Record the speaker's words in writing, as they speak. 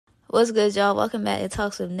What's good, y'all? Welcome back to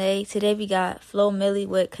Talks with Nay. Today we got Flo Milli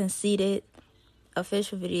with Conceited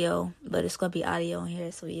official video, but it's gonna be audio in here,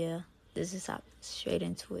 so yeah, this is hop straight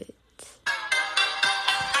into it.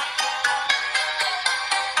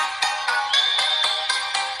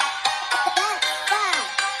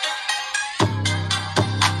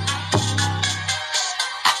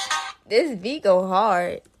 This beat go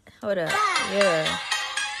hard. Hold up, yeah.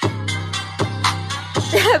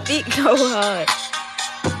 That beat go hard.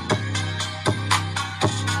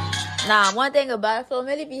 Nah, one thing about it, Flo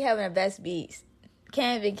Milli be having the best beats.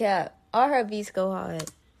 Can't be cap. All her beats go hard.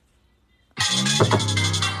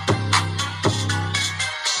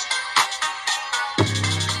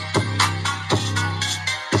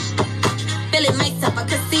 Feeling myself, I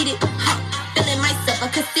conceited. Feeling myself, I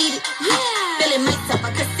conceited. Feeling myself,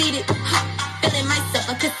 I conceited. Feeling myself,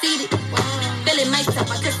 I conceited. Feeling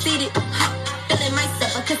myself, I conceited. Feeling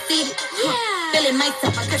myself, I conceited. Feeling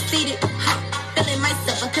myself, I conceited. Feeling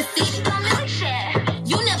myself, I conceited.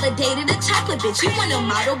 You never dated a chocolate bitch. You want a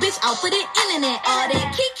model bitch out for the internet. All that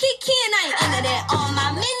kiki and I ain't into that. All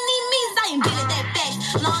my mini-me's, I ain't good at that fact.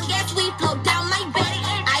 Long ass weed flow down my back.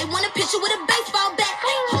 I want a picture with a baseball bat.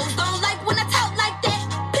 Hoes don't like when I talk like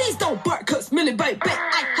that. Please don't bark, cause Millie bite back.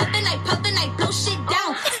 I huff and I puff and I blow shit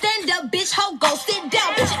down. Stand up, bitch, ho, go sit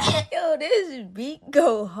down. Bitch, Yo, this beat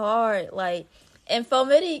go hard. Like, and Flo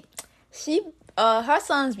Milli, she, her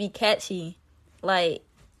songs be catchy. Like,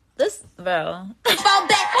 this, bro. Fall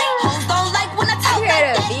back. Hoes don't like when I talk You like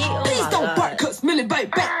hear that that. beat? Oh Please my don't God. bark, cause Millie bite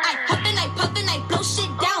back. I huff and I puff and I blow shit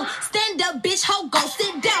down. Stand up, bitch, ho, go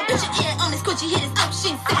sit down. Bitch, your ear on this coochie, hit his up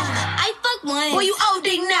shit sound. I fuck one. Boy, you OD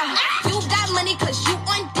now. You got money cause you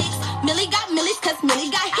on dicks. Millie got millies cause Millie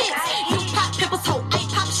got hits. You pop pimples, ho, I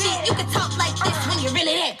pop shit. You can talk like this when you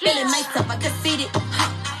really hit. Feeling myself, I conceited.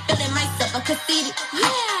 Feeling myself, I conceited.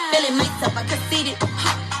 Feeling myself, I conceited.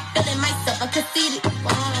 Feeling myself, I conceited.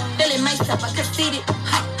 Feeling myself, I conceited.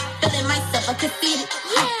 Feeling myself, I conceited.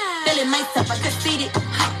 Feeling myself, I conceited.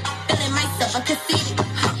 Feeling myself, I conceited.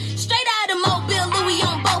 Straight out of Mobile, Louis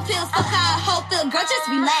on both hills. Fuck how a hoe feel, girl, just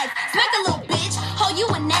relax. Smack a little bitch, hold you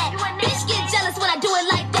a nap. Bitch get jealous when I do it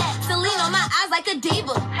like that. Celine on my eyes like a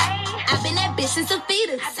diva. I've been that bitch since a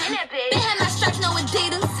fetus. Been had my stripes, no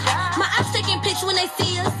Adidas. My eyes taking pics when they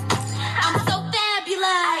see us. I'm so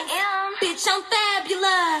fabulous. Bitch, I'm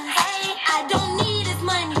fabulous. I don't need his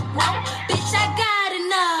money. Bitch, I got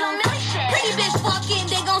enough. Pretty bitch walk in,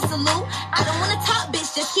 they gon' salute. I don't wanna talk,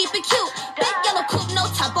 bitch, just keep it cute. Big yellow coupe, no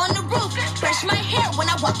top on the roof. Brush my hair when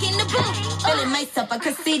I walk in the booth. Feeling myself, I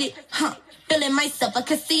conceited. Feeling myself, I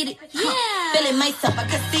conceited. Feeling myself, I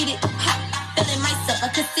conceited. Feeling myself, I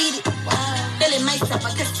conceited. Feeling myself,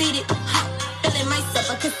 I conceited. Feeling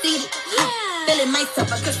myself, I conceited. Feeling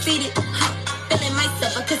myself, I conceited. Feeling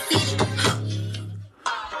myself, I conceited.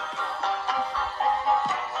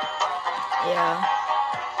 Yeah.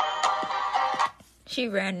 She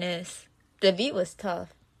ran this. The beat was tough.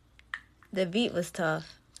 The beat was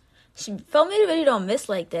tough. Flo Milli really don't miss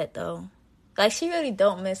like that, though. Like, she really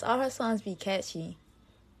don't miss. All her songs be catchy.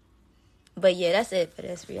 But yeah, that's it for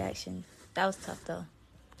this reaction. That was tough, though.